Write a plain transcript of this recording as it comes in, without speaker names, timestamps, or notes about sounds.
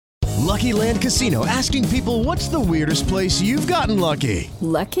Lucky Land Casino, asking people, what's the weirdest place you've gotten lucky?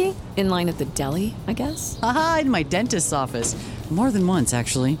 Lucky? In line at the deli, I guess? Aha, in my dentist's office. More than once,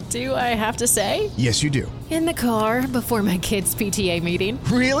 actually. Do I have to say? Yes, you do. In the car before my kids' PTA meeting.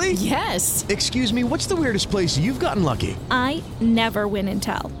 Really? Yes. Excuse me, what's the weirdest place you've gotten lucky? I never win and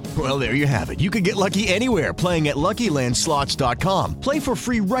tell. Well, there you have it. You can get lucky anywhere, playing at LuckyLandSlots.com. Play for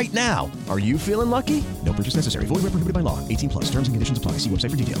free right now. Are you feeling lucky? No purchase necessary. Void where prohibited by law. 18+. Terms and conditions apply. See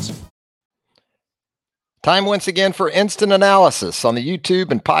website for details. Time once again for instant analysis on the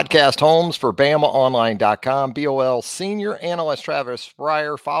YouTube and podcast homes for BamaOnline.com. BOL senior analyst Travis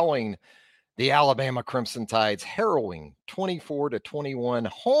Reier following the Alabama Crimson Tide's harrowing 24-21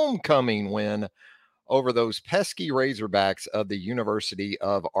 homecoming win over those pesky Razorbacks of the University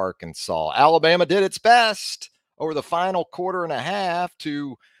of Arkansas. Alabama did its best over the final quarter and a half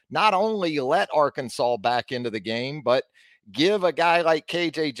to not only let Arkansas back into the game, but give a guy like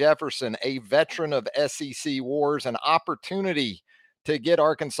KJ Jefferson, a veteran of SEC wars, an opportunity to get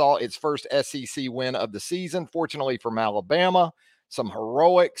Arkansas its first SEC win of the season. Fortunately from Alabama, some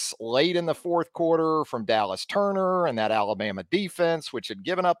heroics late in the fourth quarter from Dallas Turner and that Alabama defense, which had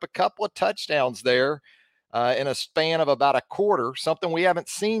given up a couple of touchdowns there in a span of about a quarter, something we haven't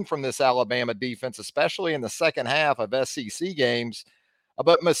seen from this Alabama defense, especially in the second half of SEC games.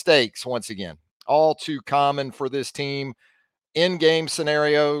 But mistakes, once again, all too common for this team. In-game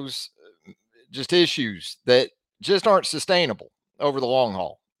scenarios, just issues that just aren't sustainable over the long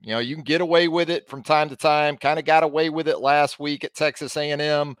haul. You know, you can get away with it from time to time. Kind of got away with it last week at Texas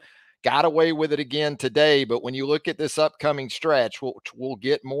A&M. Got away with it again today. But when you look at this upcoming stretch, which we'll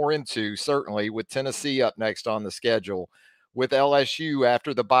get more into, certainly, with Tennessee up next on the schedule, with LSU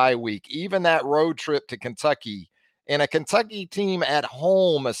after the bye week, even that road trip to Kentucky, and a Kentucky team at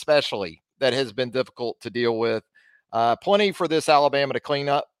home especially that has been difficult to deal with. Plenty for this Alabama to clean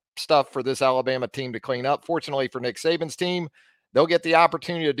up, stuff for this Alabama team to clean up. Fortunately for Nick Saban's team, they'll get the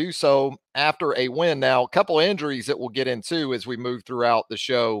opportunity to do so after a win. Now, a couple of injuries that we'll get into as we move throughout the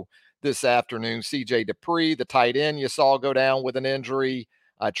show this afternoon. CJ Dupree, the tight end you saw go down with an injury.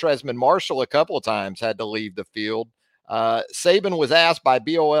 Tresman Marshall a couple of times had to leave the field. Saban was asked by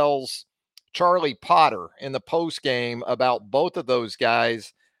BOL's Charlie Potter in the postgame about both of those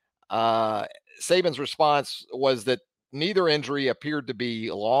guys. Saban's response was that neither injury appeared to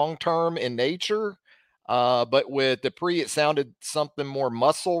be long-term in nature, but with Dupree, it sounded something more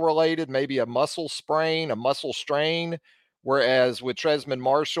muscle-related, maybe a muscle sprain, a muscle strain, whereas with Tresman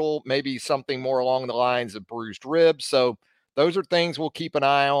Marshall, maybe something more along the lines of bruised ribs. So those are things we'll keep an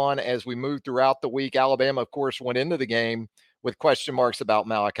eye on as we move throughout the week. Alabama, of course, went into the game with question marks about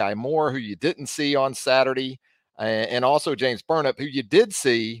Malachi Moore, who you didn't see on Saturday, and also James Burnip, who you did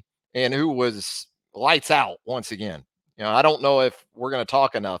see and who was lights out once again. You know, I don't know if we're going to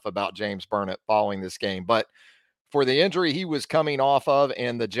talk enough about James Burnip following this game, but for the injury he was coming off of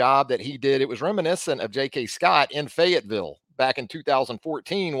and the job that he did, it was reminiscent of J.K. Scott in Fayetteville back in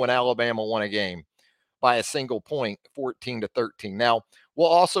 2014 when Alabama won a game by a single point, 14-13. Now, we'll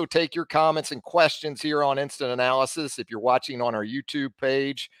also take your comments and questions here on Instant Analysis. If you're watching on our YouTube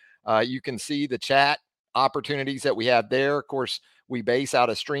page, you can see the chat opportunities that we have there. Of course, we base out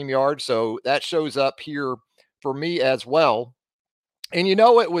of StreamYard, so that shows up here for me as well. And you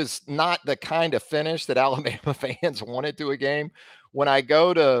know, it was not the kind of finish that Alabama fans wanted to a game. When I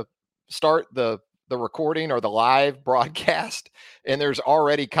go to start the recording or the live broadcast, and there's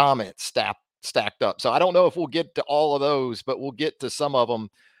already comments stacked up. So I don't know if we'll get to all of those, but we'll get to some of them.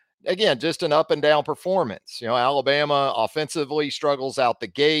 Again, just an up and down performance. You know, Alabama offensively struggles out the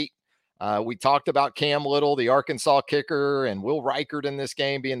gate. We talked about Cam Little, the Arkansas kicker, and Will Reichard in this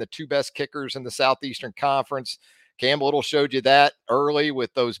game being the two best kickers in the Southeastern Conference. Cam Little showed you that early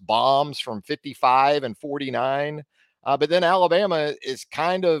with those bombs from 55 and 49. But then Alabama is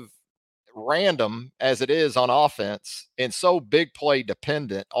kind of random as it is on offense and so big play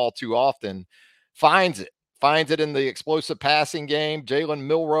dependent all too often, finds it in the explosive passing game. Jalen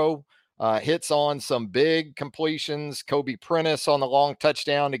Milroe hits on some big completions. Kobe Prentice on the long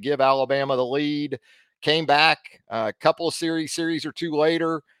touchdown to give Alabama the lead. Came back a couple of series or two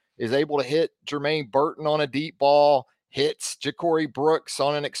later, is able to hit Jermaine Burton on a deep ball, hits Ja'Cory Brooks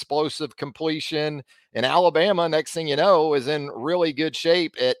on an explosive completion. And Alabama, next thing you know, is in really good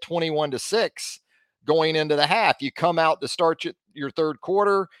shape at 21-6 going into the half. You come out to start your third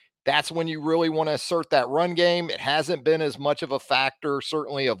quarter. That's when you really want to assert that run game. It hasn't been as much of a factor,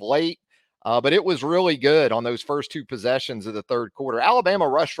 certainly of late. But it was really good on those first two possessions of the third quarter. Alabama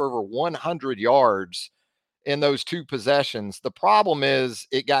rushed for over 100 yards in those two possessions. The problem is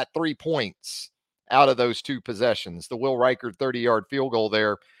it got 3 points out of those two possessions. The Will Reichard 30-yard field goal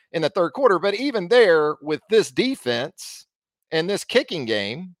there in the third quarter. But even there, with this defense and this kicking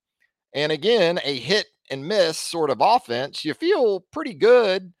game, and again, a hit and miss sort of offense, you feel pretty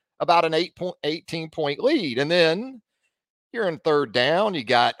good about an 18-point lead. And then you're in third down, you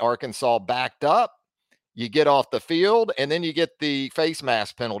got Arkansas backed up, you get off the field, and then you get the face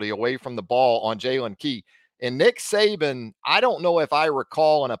mask penalty away from the ball on Jalen Key. And Nick Saban, I don't know if I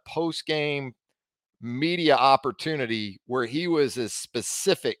recall in a post-game media opportunity where he was as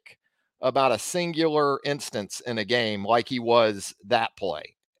specific about a singular instance in a game like he was that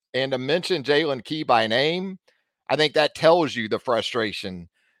play. And to mention Jalen Key by name, I think that tells you the frustration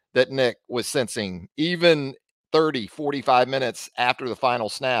that Nick was sensing, even 30, 45 minutes after the final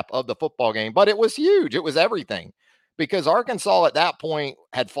snap of the football game. But it was huge. It was everything, because Arkansas at that point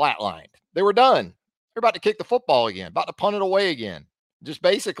had flatlined. They were done. They're about to kick the football again, about to punt it away again, just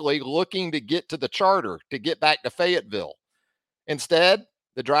basically looking to get to the charter, to get back to Fayetteville. Instead,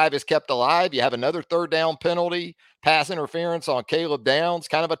 the drive is kept alive. You have another third down penalty, pass interference on Caleb Downs,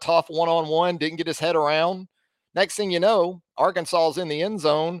 kind of a tough one-on-one, didn't get his head around. Next thing you know, Arkansas is in the end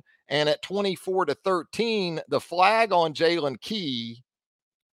zone, and at 24-13, the flag on Jalen Key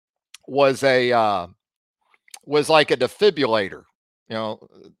was like a defibrillator. You know,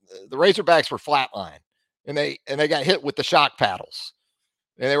 the Razorbacks were flatline, and they got hit with the shock paddles,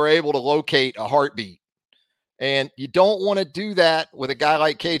 and they were able to locate a heartbeat. And you don't want to do that with a guy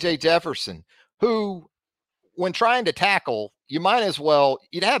like KJ Jefferson, who, when trying to tackle, you'd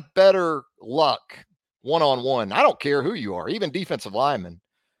have better luck one-on-one. I don't care who you are, even defensive linemen.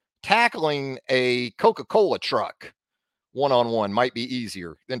 Tackling a Coca-Cola truck one-on-one might be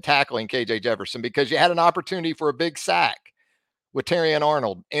easier than tackling KJ Jefferson, because you had an opportunity for a big sack with Terrion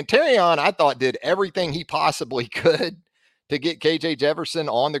Arnold. And Terrion, I thought, did everything he possibly could to get KJ Jefferson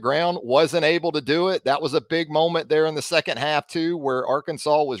on the ground, wasn't able to do it. That was a big moment there in the second half too, where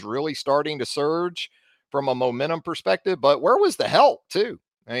Arkansas was really starting to surge from a momentum perspective. But where was the help too?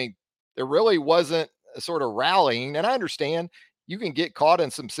 I mean, there really wasn't a sort of rallying. And I understand you can get caught in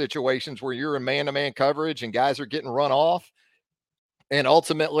some situations where you're in man-to-man coverage and guys are getting run off, and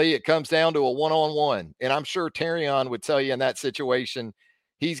ultimately it comes down to a one-on-one. And I'm sure Terrion would tell you in that situation,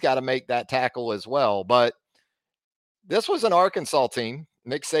 he's got to make that tackle as well. But this was an Arkansas team.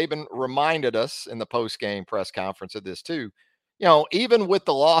 Nick Saban reminded us in the post-game press conference of this too. You know, even with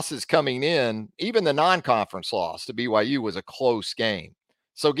the losses coming in, even the non-conference loss to BYU was a close game.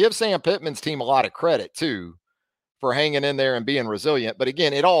 So give Sam Pittman's team a lot of credit too for hanging in there and being resilient. But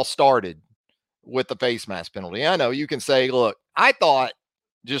again, it all started with the face mask penalty. I know you can say, look, I thought,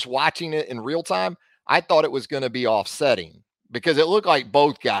 just watching it in real time, I thought it was going to be offsetting, because it looked like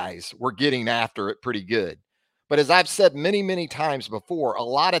both guys were getting after it pretty good. But as I've said many, many times before, a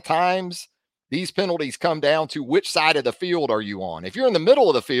lot of times these penalties come down to which side of the field are you on. If you're in the middle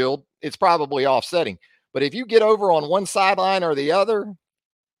of the field, it's probably offsetting. But if you get over on one sideline or the other,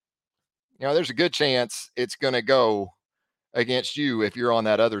 you know, there's a good chance it's going to go against you if you're on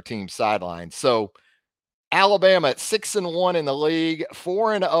that other team's sideline. So Alabama at 6-1 in the league,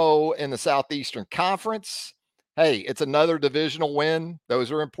 4-0 in the Southeastern Conference. Hey, it's another divisional win.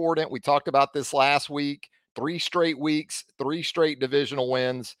 Those are important. We talked about this last week. 3 straight weeks, 3 straight divisional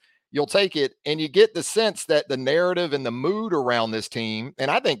wins. You'll take it, and you get the sense that the narrative and the mood around this team,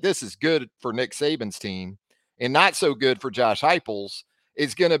 and I think this is good for Nick Saban's team and not so good for Josh Heupel's,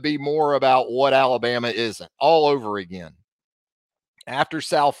 is going to be more about what Alabama isn't all over again. After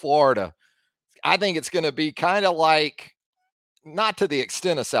South Florida, I think it's going to be kind of like, not to the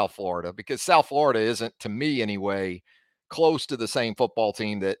extent of South Florida, because South Florida isn't, to me anyway, close to the same football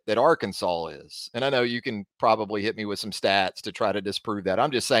team that Arkansas is. And I know you can probably hit me with some stats to try to disprove that.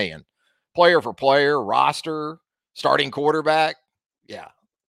 I'm just saying, player for player, roster, starting quarterback, yeah,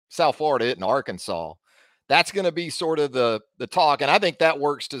 South Florida isn't Arkansas. That's going to be sort of the talk. And I think that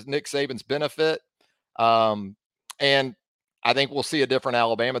works to Nick Saban's benefit. And I think we'll see a different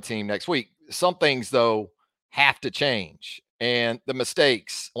Alabama team next week. Some things, though, have to change. And the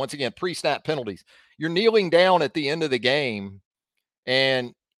mistakes, once again, pre-snap penalties. You're kneeling down at the end of the game,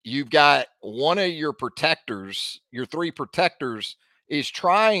 and you've got one of your protectors, your 3 protectors, is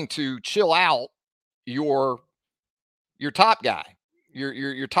trying to chill out your top guy,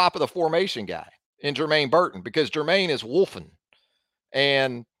 your top of the formation guy in Jermaine Burton, because Jermaine is wolfing.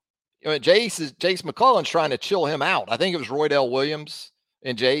 And you know, Jace McClellan's trying to chill him out. I think it was Roydell Williams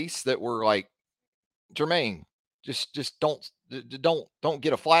and Jace that were like, Jermaine, just don't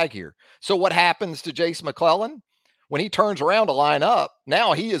get a flag here. So what happens to Jace McClellan? When he turns around to line up,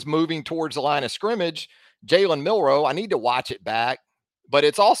 now he is moving towards the line of scrimmage. Jalen Milroe, I need to watch it back, but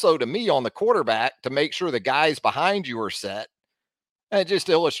it's also, to me, on the quarterback to make sure the guys behind you are set And it just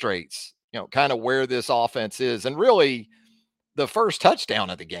illustrates, kind of where this offense is. And really, the first touchdown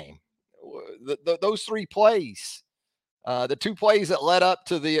of the game, those 3 plays, the 2 plays that led up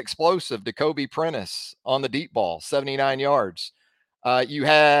to the explosive Jacoby Prentice on the deep ball, 79 yards. You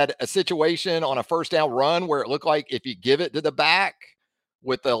had a situation on a first down run where it looked like if you give it to the back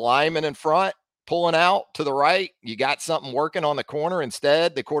with the lineman in front, pulling out to the right, you got something working on the corner.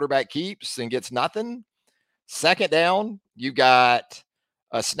 Instead, the quarterback keeps and gets nothing. Second down, you got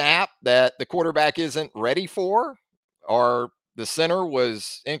a snap that the quarterback isn't ready for, or the center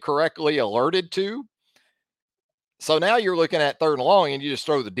was incorrectly alerted to. So now you're looking at 3rd and long, and you just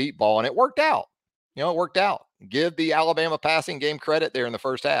throw the deep ball, and it worked out. It worked out. Give the Alabama passing game credit there in the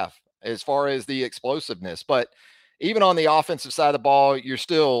first half as far as the explosiveness. But even on the offensive side of the ball, you're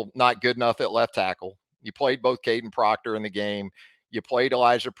still not good enough at left tackle. You played both Caden Proctor in the game. You played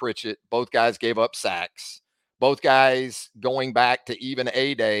Elijah Pritchett. Both guys gave up sacks. Both guys, going back to even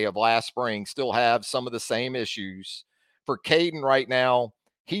A-Day of last spring, still have some of the same issues. For Caden right now,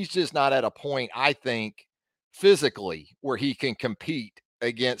 he's just not at a point, I think, physically where he can compete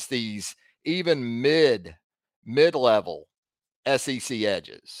against these even mid-level SEC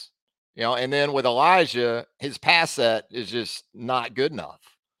edges. And then with Elijah, his pass set is just not good enough.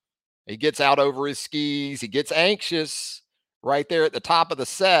 He gets out over his skis. He gets anxious right there at the top of the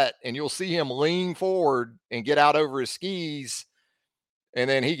set, and you'll see him lean forward and get out over his skis, and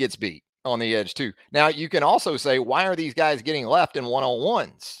then he gets beat on the edge too. Now, you can also say, why are these guys getting left in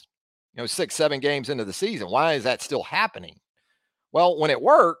one-on-ones? 6-7 games into the season. Why is that still happening? Well, when it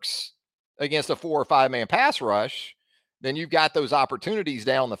works against a 4 or 5 man pass rush, then you've got those opportunities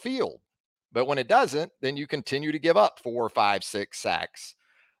down the field. But when it doesn't, then you continue to give up 4, 5, 6 sacks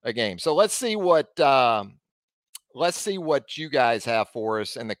a game. So let's see what you guys have for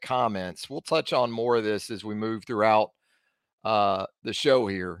us in the comments. We'll touch on more of this as we move throughout the show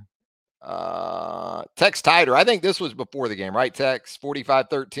here. Tex Tider, I think this was before the game, right, Tex?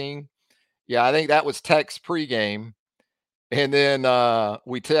 45-13. Yeah, I think that was Tex pregame. And then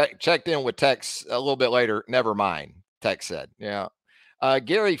we checked in with Tex a little bit later. Never mind, Tex said. Yeah.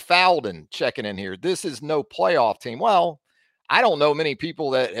 Gary Fowden checking in here. This is no playoff team. Well, I don't know many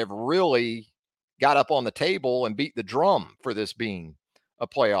people that have really got up on the table and beat the drum for this being a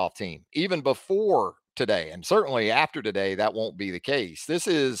playoff team, even before today. And certainly after today, that won't be the case. This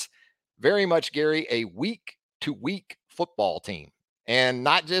is very much, Gary, a week-to-week football team, and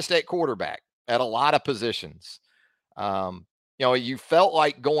not just at quarterback, at a lot of positions. You felt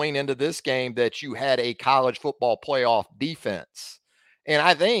like going into this game that you had a college football playoff defense. And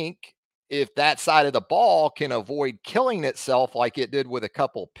I think if that side of the ball can avoid killing itself like it did with a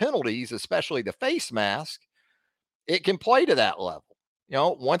couple penalties, especially the face mask, it can play to that level.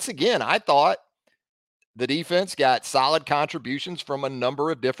 Once again, I thought the defense got solid contributions from a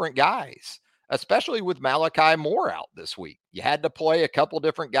number of different guys, especially with Malachi Moore out this week. You had to play a couple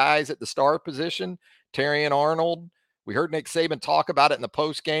different guys at the star position, Terrion Arnold. We heard Nick Saban talk about it in the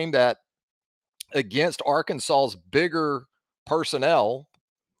post game that against Arkansas's bigger personnel,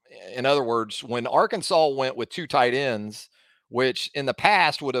 in other words, when Arkansas went with 2 tight ends, which in the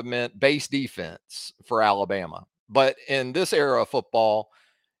past would have meant base defense for Alabama. But in this era of football,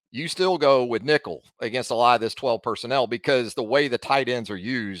 you still go with nickel against a lot of this 12 personnel because the way the tight ends are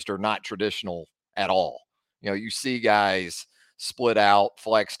used are not traditional at all. You see guys split out,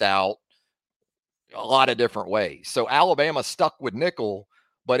 flexed out, a lot of different ways. So Alabama stuck with nickel,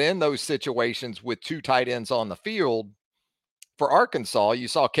 but in those situations with 2 tight ends on the field, for Arkansas, you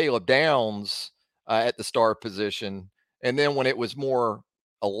saw Caleb Downs at the star position. And then when it was more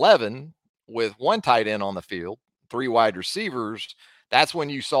 11 with 1 tight end on the field, 3 wide receivers, that's when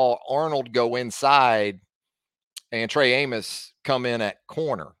you saw Arnold go inside and Trey Amos come in at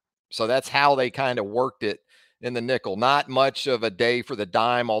corner. So that's how they kind of worked it in the nickel. Not much of a day for the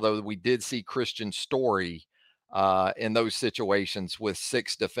dime, although we did see Christian Story in those situations with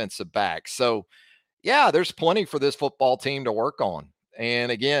 6 defensive backs. So, yeah, there's plenty for this football team to work on.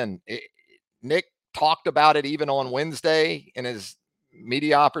 And again, Nick talked about it even on Wednesday in his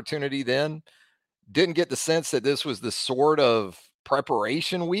media opportunity then. Didn't get the sense that this was the sort of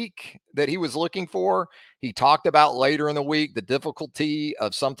preparation week that he was looking for. He talked about later in the week the difficulty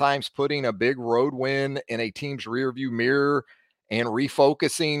of sometimes putting a big road win in a team's rearview mirror and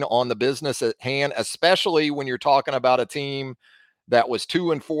refocusing on the business at hand, especially when you're talking about a team that was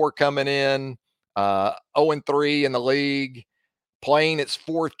 2-4 coming in, 0-3 in the league, playing its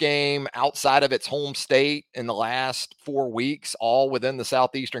 4th game outside of its home state in the last 4 weeks, all within the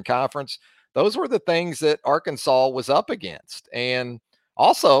Southeastern Conference. Those were the things that Arkansas was up against. And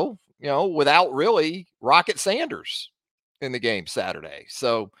also, without really Rocket Sanders. in the game Saturday.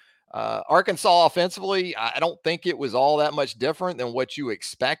 So Arkansas offensively, I don't think it was all that much different than what you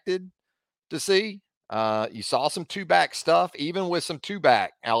expected to see. You saw some two-back stuff, even with some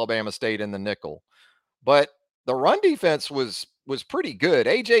two-back. Alabama stayed in the nickel. But the run defense was pretty good.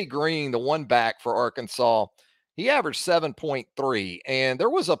 AJ Green, the one back for Arkansas, he averaged 7.3. And there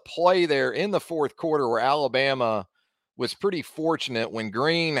was a play there in the fourth quarter where Alabama was pretty fortunate when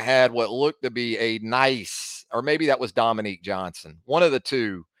Green had what looked to be a nice, or maybe that was Dominique Johnson. One of the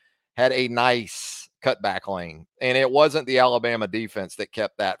two had a nice cutback lane. And it wasn't the Alabama defense that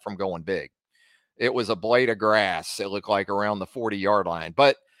kept that from going big. It was a blade of grass, it looked like, around the 40-yard line.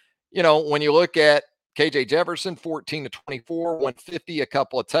 But, when you look at KJ Jefferson, 14 to 24, 150, a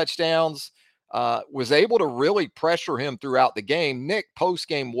couple of touchdowns, was able to really pressure him throughout the game. Nick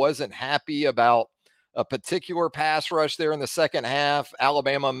postgame wasn't happy about a particular pass rush there in the second half.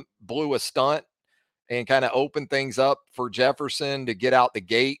 Alabama blew a stunt and kind of opened things up for Jefferson to get out the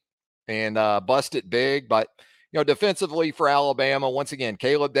gate and bust it big. But, defensively for Alabama, once again,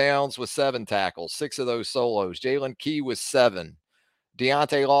 Caleb Downs was 7 tackles, 6 of those solos. Jalen Key was 7.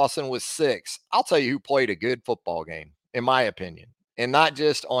 Deontay Lawson was 6. I'll tell you who played a good football game, in my opinion, and not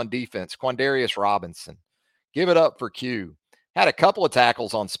just on defense. Quandarius Robinson. Give it up for Q. Had a couple of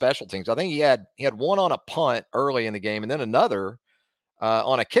tackles on special teams. I think he had one on a punt early in the game and then another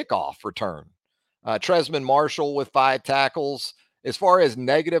on a kickoff return. Tresman Marshall with 5 tackles. As far as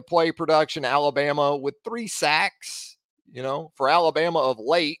negative play production, Alabama with 3 sacks. For Alabama of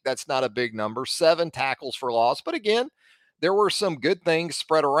late, that's not a big number. 7 tackles for loss. But again, there were some good things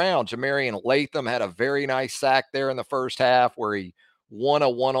spread around. Jamarian Latham had a very nice sack there in the first half where he won a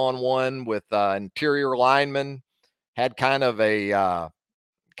one-on-one with interior lineman. Had kind of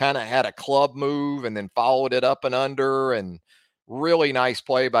had a club move and then followed it up and under, and really nice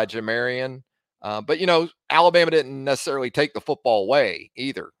play by Jamarian. But, Alabama didn't necessarily take the football away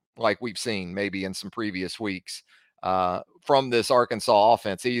either, like we've seen maybe in some previous weeks from this Arkansas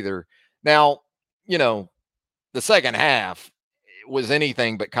offense either. Now, the second half was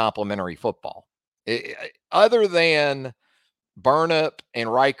anything but complimentary football. Other than Burnip and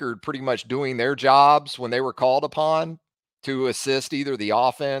Reichard pretty much doing their jobs when they were called upon to assist either the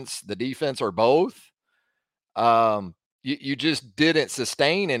offense, the defense, or both, you just didn't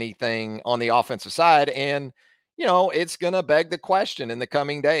sustain anything on the offensive side. And, it's going to beg the question in the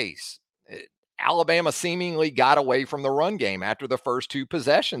coming days. Alabama seemingly got away from the run game after the first 2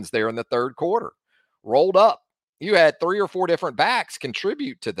 possessions there in the third quarter. Rolled up. You had 3 or 4 different backs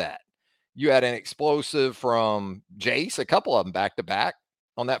contribute to that. You had an explosive from Jace, a couple of them back-to-back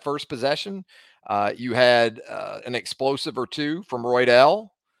on that first possession. You had an explosive or 2 from Roydell.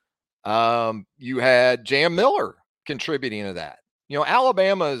 You had Jam Miller contributing to that.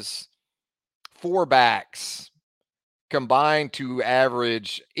 Alabama's 4 backs combined to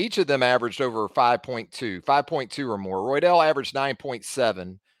average, each of them averaged over 5.2 or more. Roydell averaged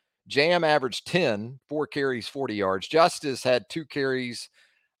 9.7. Jam averaged 10, 4 carries, 40 yards. Justice had 2 carries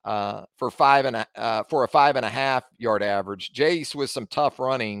for a 5.5 yard average. Jace with some tough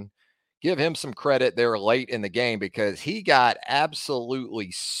running. Give him some credit there late in the game because he got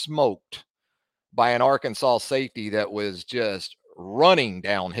absolutely smoked by an Arkansas safety that was just running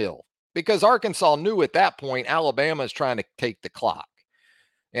downhill, because Arkansas knew at that point Alabama is trying to take the clock.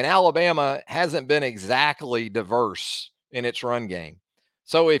 And Alabama hasn't been exactly diverse in its run game.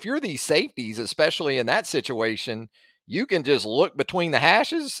 So if you're these safeties, especially in that situation, you can just look between the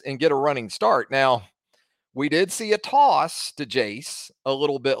hashes and get a running start. Now, we did see a toss to Jace a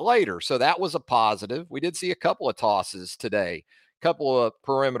little bit later, so that was a positive. We did see a couple of tosses today, a couple of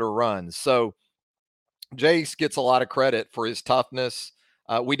perimeter runs. So Jace gets a lot of credit for his toughness.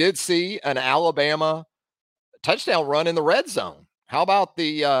 We did see an Alabama touchdown run in the red zone. How about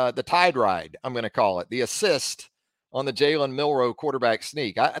the tide ride, I'm going to call it, the assist on the Jalen Milroe quarterback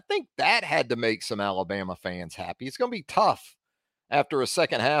sneak? I think that had to make some Alabama fans happy. It's going to be tough after a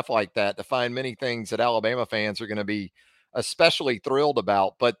second half like that to find many things that Alabama fans are going to be especially thrilled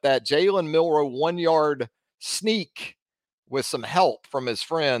about. But that Jalen Milroe 1-yard sneak with some help from his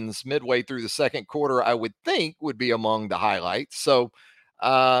friends midway through the second quarter, I would think would be among the highlights. So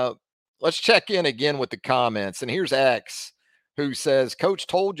let's check in again with the comments. And here's X, who says, Coach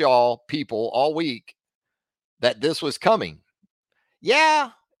told y'all people all week that this was coming.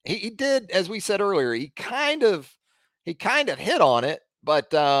 Yeah, he did. As we said earlier, he kind of hit on it,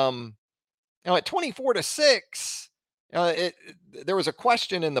 but at 24-6, there was a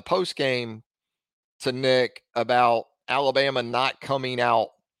question in the post game to Nick about Alabama not coming out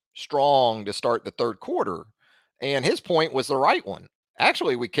strong to start the third quarter, and his point was the right one.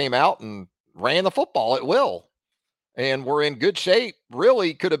 Actually, we came out and ran the football at will and were in good shape.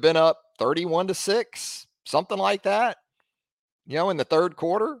 Really could have been up 31-6, something like that, in the third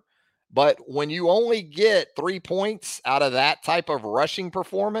quarter. But when you only get 3 points out of that type of rushing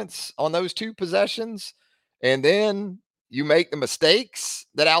performance on those two possessions, and then you make the mistakes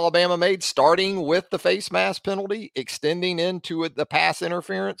that Alabama made, starting with the face mask penalty, extending into the pass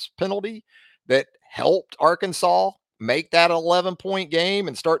interference penalty that helped Arkansas make that 11-point game,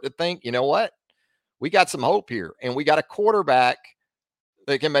 and start to think, you know what? We got some hope here, and we got a quarterback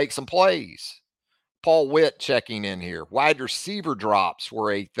that can make some plays. Paul Witt checking in here. Wide receiver drops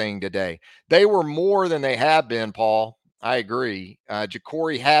were a thing today. They were more than they have been, Paul. I agree.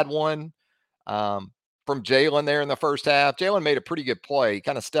 Ja'Cory had one from Jalen there in the first half. Jalen made a pretty good play.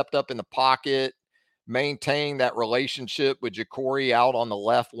 Kind of stepped up in the pocket, maintained that relationship with Ja'Cory out on the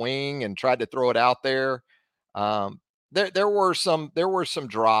left wing, and tried to throw it out there. There were some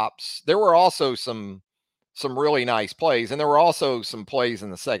drops. There were also some really nice plays, and there were also some plays in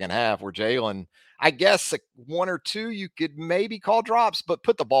the second half where Jalen, I guess one or two you could maybe call drops, but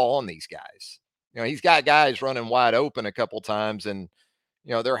put the ball on these guys. He's got guys running wide open a couple times, and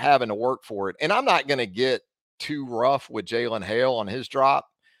they're having to work for it. And I'm not going to get too rough with Jalen Hale on his drop,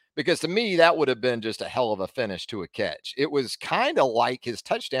 because to me that would have been just a hell of a finish to a catch. It was kind of like his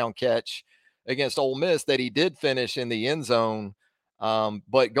touchdown catch against Ole Miss that he did finish in the end zone.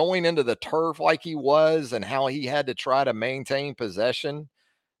 But going into the turf like he was, and how he had to try to maintain possession,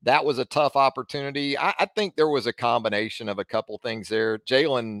 that was a tough opportunity. I think there was a combination of a couple things there.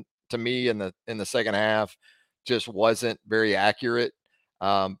 Jalen, to me, in the second half, just wasn't very accurate.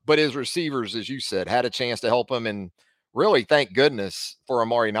 But his receivers, as you said, had a chance to help him, and really, thank goodness for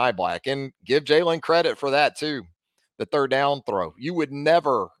Amari Niblack, and give Jalen credit for that too. The third down throw, you'll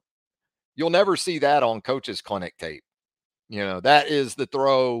never see that on Coach's Clinic tape. That is the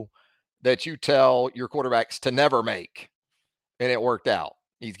throw that you tell your quarterbacks to never make, and it worked out.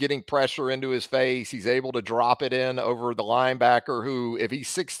 He's getting pressure into his face. He's able to drop it in over the linebacker, who, if he's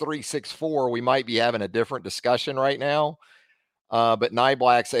 6'3", 6'4", we might be having a different discussion right now. But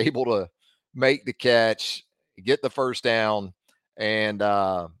Niblack's able to make the catch, get the first down, and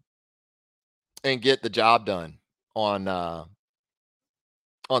get the job done on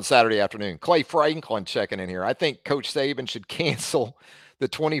Saturday afternoon. Clay Franklin checking in here. I think Coach Saban should cancel the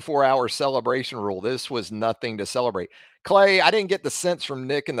 24-hour celebration rule. This was nothing to celebrate. Clay, I didn't get the sense from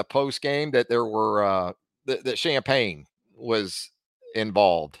Nick in the post game that there were that champagne was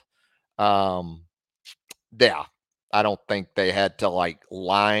involved. Yeah, I don't think they had to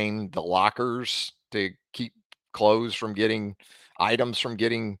line the lockers to keep items from getting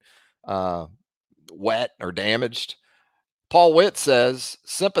wet or damaged. Paul Witt says,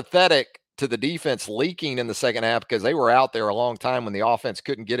 sympathetic to the defense leaking in the second half, because they were out there a long time when the offense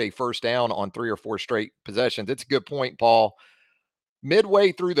couldn't get a first down on 3 or 4 straight possessions. It's a good point, Paul.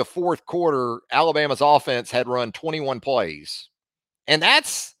 Midway through the fourth quarter, Alabama's offense had run 21 plays. And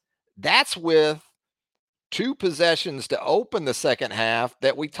that's with 2 possessions to open the second half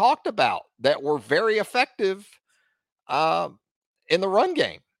that we talked about that were very effective in the run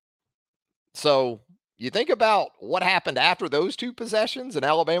game. So you think about what happened after those 2 possessions, and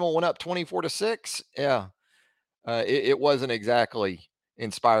Alabama went up 24-6. Yeah, it wasn't exactly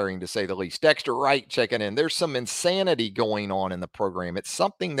inspiring, to say the least. Dexter Wright checking in. There's some insanity going on in the program. It's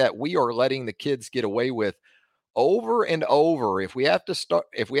something that we are letting the kids get away with over and over. If we have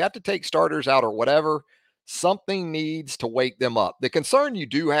to take starters out or whatever, something needs to wake them up. The concern you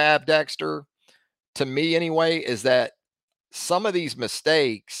do have, Dexter, to me anyway, is that some of these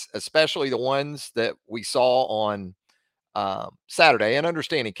mistakes, especially the ones that we saw on Saturday, and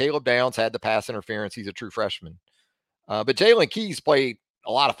understanding Caleb Downs had the pass interference, he's a true freshman, but Jalen Keys played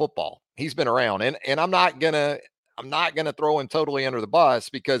a lot of football. He's been around, and I'm not gonna throw him totally under the bus,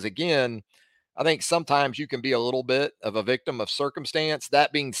 because again, I think sometimes you can be a little bit of a victim of circumstance.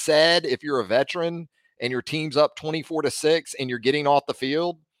 That being said, if you're a veteran and your team's up 24-6 and you're getting off the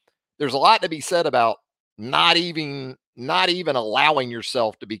field, there's a lot to be said about not even allowing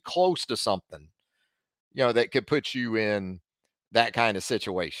yourself to be close to something, that could put you in that kind of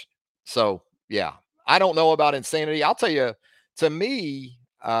situation. So yeah, I don't know about insanity. I'll tell you, to me,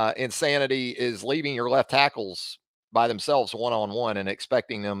 insanity is leaving your left tackles by themselves one-on-one and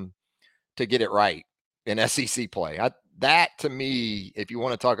expecting them to get it right in SEC play. That to me, if you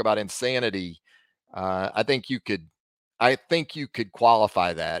want to talk about insanity, I think you could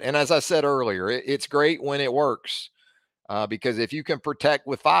qualify that. And as I said earlier, it's great when it works, because if you can protect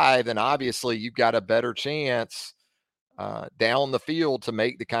with 5, then obviously you've got a better chance down the field to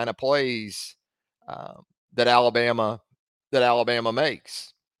make the kind of plays that Alabama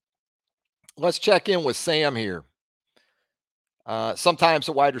makes. Let's check in with Sam here. Sometimes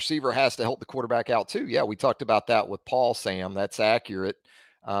the wide receiver has to help the quarterback out too. Yeah, we talked about that with Paul, Sam. That's accurate.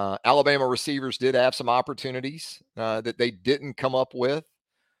 Alabama receivers did have some opportunities that they didn't come up with.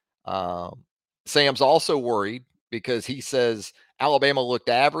 Sam's also worried because he says Alabama looked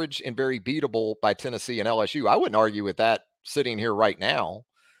average and very beatable by Tennessee and LSU. I wouldn't argue with that sitting here right now.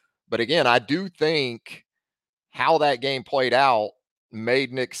 But again, I do think how that game played out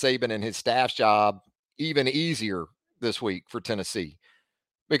made Nick Saban and his staff's job even easier this week for Tennessee.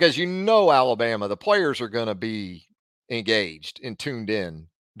 Because Alabama, the players are going to be engaged and tuned in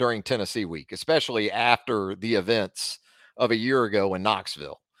during Tennessee week, especially after the events of a year ago in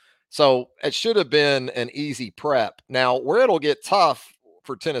Knoxville. So it should have been an easy prep. Now, where it'll get tough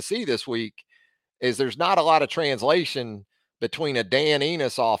for Tennessee this week is there's not a lot of translation between a Dan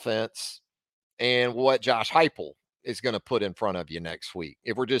Enos offense and what Josh Heupel is going to put in front of you next week,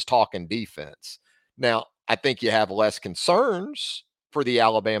 if we're just talking defense. Now, I think you have less concerns for the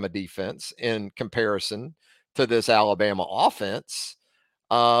Alabama defense in comparison to this Alabama offense.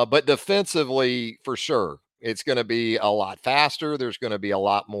 But defensively, for sure, it's going to be a lot faster. There's going to be a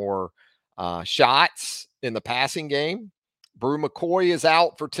lot more shots in the passing game. Brew McCoy is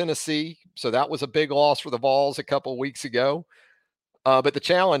out for Tennessee, so that was a big loss for the Vols a couple of weeks ago. But the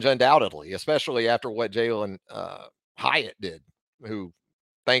challenge, undoubtedly, especially after what Jalen Hyatt did, who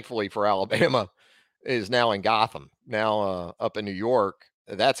thankfully for Alabama is now in Gotham, now up in New York.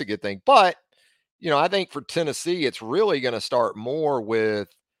 That's a good thing. But, I think for Tennessee, it's really going to start more with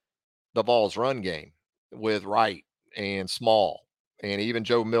the Vols run game with Wright and Small and even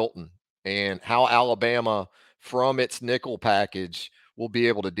Joe Milton, and how Alabama from its nickel package will be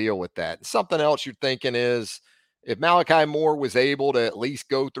able to deal with that. Something else you're thinking is, if Malachi Moore was able to at least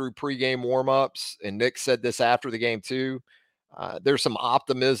go through pregame warmups, and Nick said this after the game too, there's some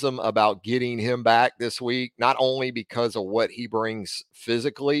optimism about getting him back this week, not only because of what he brings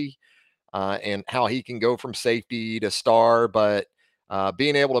physically and how he can go from safety to star, but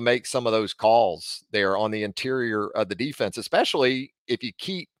being able to make some of those calls there on the interior of the defense, especially if you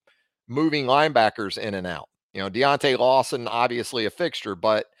keep moving linebackers in and out. Deontay Lawson, obviously a fixture,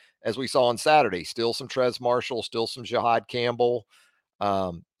 but as we saw on Saturday, still some Trez Marshall, still some Jahad Campbell.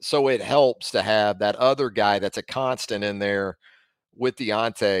 So it helps to have that other guy that's a constant in there with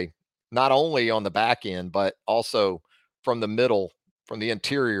Deontay, not only on the back end, but also from the middle, from the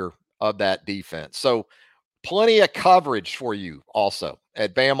interior of that defense. So plenty of coverage for you also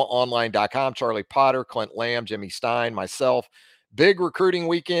at BamaOnline.com. Charlie Potter, Clint Lamb, Jimmy Stein, myself. Big recruiting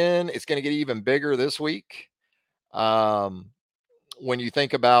weekend. It's going to get even bigger this week. When you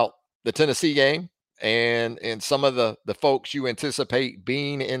think about the Tennessee game and some of the folks you anticipate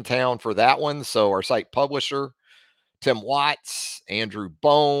being in town for that one. So our site publisher, Tim Watts, Andrew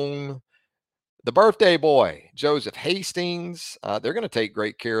Bone, the birthday boy, Joseph Hastings, they're going to take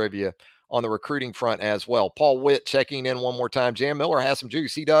great care of you on the recruiting front as well. Paul Witt checking in one more time. Jam Miller has some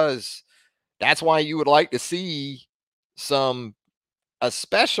juice. He does. That's why you would like to see some,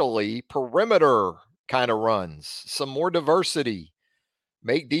 especially perimeter kind of runs, some more diversity.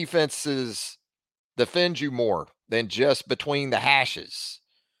 Make defenses defend you more than just between the hashes,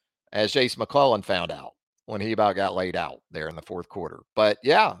 as Jace McClellan found out when he about got laid out there in the fourth quarter. But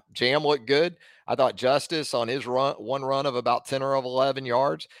yeah, Jam looked good. I thought Justice on his one run of about 10 or 11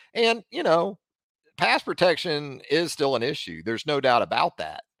 yards. And, pass protection is still an issue. There's no doubt about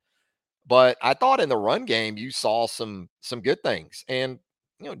that. But I thought in the run game, you saw some good things. And,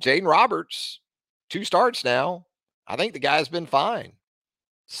 Jaden Roberts, 2 starts now. I think the guy's been fine.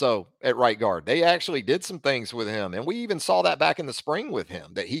 So at right guard, they actually did some things with him. And we even saw that back in the spring with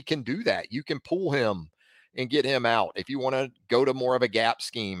him, that he can do that. You can pull him and get him out. If you want to go to more of a gap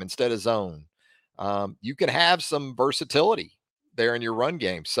scheme instead of zone, you can have some versatility there in your run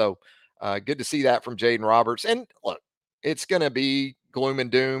game. So good to see that from Jaden Roberts. And look, it's going to be gloom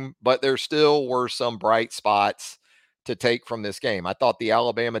and doom, but there still were some bright spots to take from this game. I thought the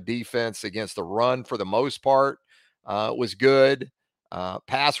Alabama defense against the run for the most part was good.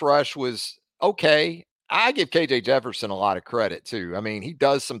 Pass rush was okay. I give KJ Jefferson a lot of credit too. I mean, he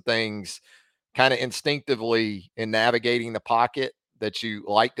does some things kind of instinctively in navigating the pocket that you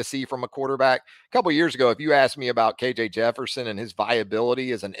like to see from a quarterback. A couple of years ago, if you asked me about KJ Jefferson and his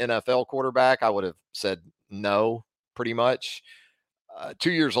viability as an NFL quarterback, I would have said no, pretty much.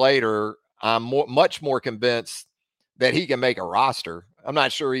 2 years later, I'm much more convinced that he can make a roster. I'm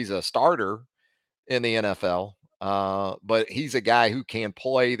not sure he's a starter in the NFL. But he's a guy who can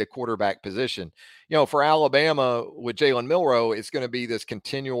play the quarterback position. For Alabama with Jalen Milroe, it's going to be this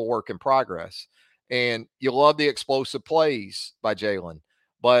continual work in progress. And you love the explosive plays by Jalen.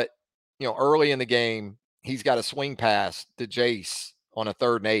 But, early in the game, he's got a swing pass to Jace on a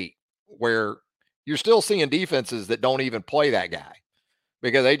 3rd and 8, where you're still seeing defenses that don't even play that guy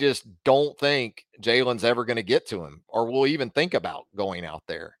because they just don't think Jalen's ever going to get to him or will even think about going out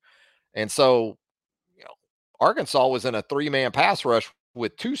there. And so, Arkansas was in a 3-man pass rush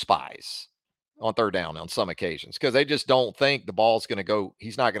with 2 spies on 3rd down on some occasions because they just don't think the ball's going to go.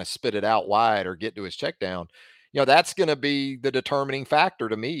 He's not going to spit it out wide or get to his check down. That's going to be the determining factor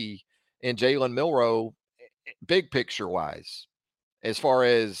to me in Jalen Milroe, big picture wise, as far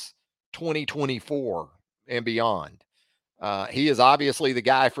as 2024 and beyond. He is obviously the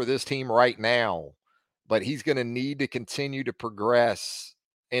guy for this team right now, but he's going to need to continue to progress.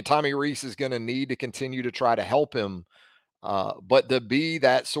 And Tommy Rees is going to need to continue to try to help him. But to be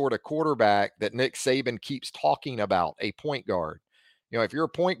that sort of quarterback that Nick Saban keeps talking about, a point guard. If you're a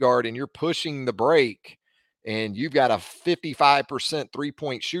point guard and you're pushing the break and you've got a 55%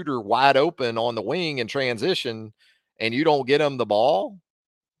 3-point shooter wide open on the wing in transition and you don't get him the ball,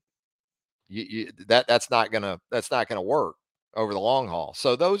 that's not gonna work over the long haul.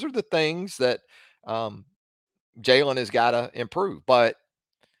 So those are the things that Jalen has got to improve, but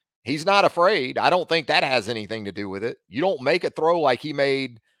he's not afraid. I don't think that has anything to do with it. You don't make a throw like he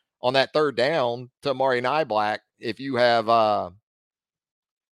made on that 3rd down to Amari Niblack if you have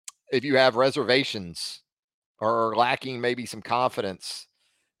reservations or lacking maybe some confidence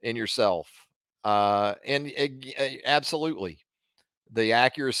in yourself. Absolutely, the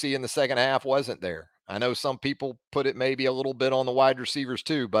accuracy in the second half wasn't there. I know some people put it maybe a little bit on the wide receivers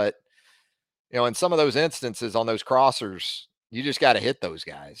too, but in some of those instances on those crossers, you just got to hit those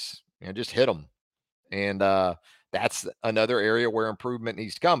guys. Just hit them. And that's another area where improvement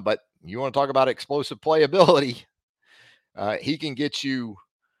needs to come. But you want to talk about explosive playability, he can get you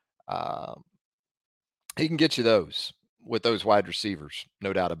those with those wide receivers,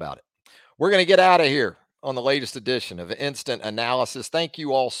 no doubt about it. We're going to get out of here on the latest edition of Instant Analysis. Thank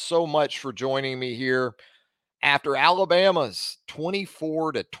you all so much for joining me here after Alabama's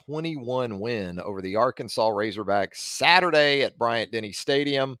 24-21 win over the Arkansas Razorbacks Saturday at Bryant-Denny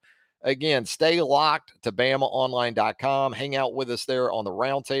Stadium. Again, stay locked to BamaOnline.com. Hang out with us there on the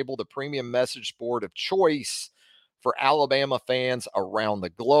Roundtable, the premium message board of choice for Alabama fans around the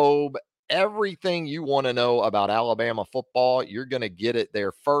globe. Everything you want to know about Alabama football, you're going to get it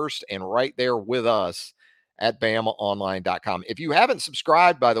there first and right there with us at BamaOnline.com. If you haven't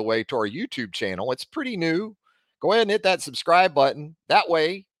subscribed, by the way, to our YouTube channel, it's pretty new. Go ahead and hit that subscribe button. That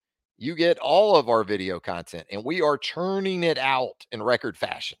way you get all of our video content, and we are churning it out in record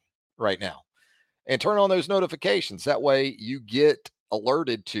fashion right now. And turn on those notifications. That way you get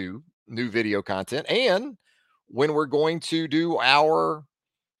alerted to new video content. And when we're going to do our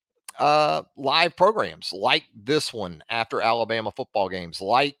live programs like this one after Alabama football games,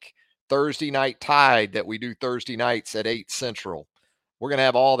 like Thursday Night Tide that we do Thursday nights at 8 Central. We're going to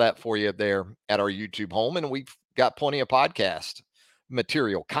have all that for you there at our YouTube home. And we've got plenty of podcast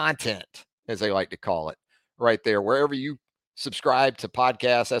material, content, as they like to call it, right there. Wherever you subscribe to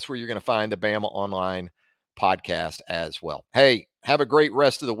podcasts, that's where you're going to find the Bama Online podcast as well. Hey, have a great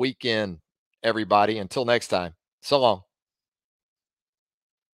rest of the weekend, everybody. Until next time, so long.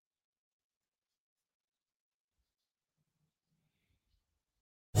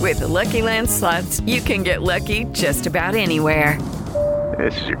 With the Lucky Land Slots, you can get lucky just about anywhere.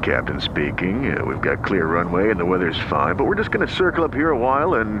 This is your captain speaking. We've got clear runway and the weather's fine, but we're just going to circle up here a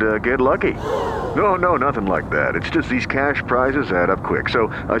while and get lucky. No, nothing like that. It's just these cash prizes add up quick. So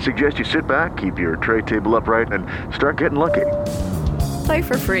I suggest you sit back, keep your tray table upright, and start getting lucky. Play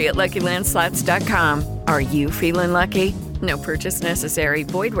for free at LuckyLandSlots.com. Are you feeling lucky? No purchase necessary.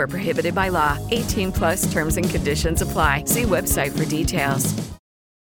 Void where prohibited by law. 18+ terms and conditions apply. See website for details.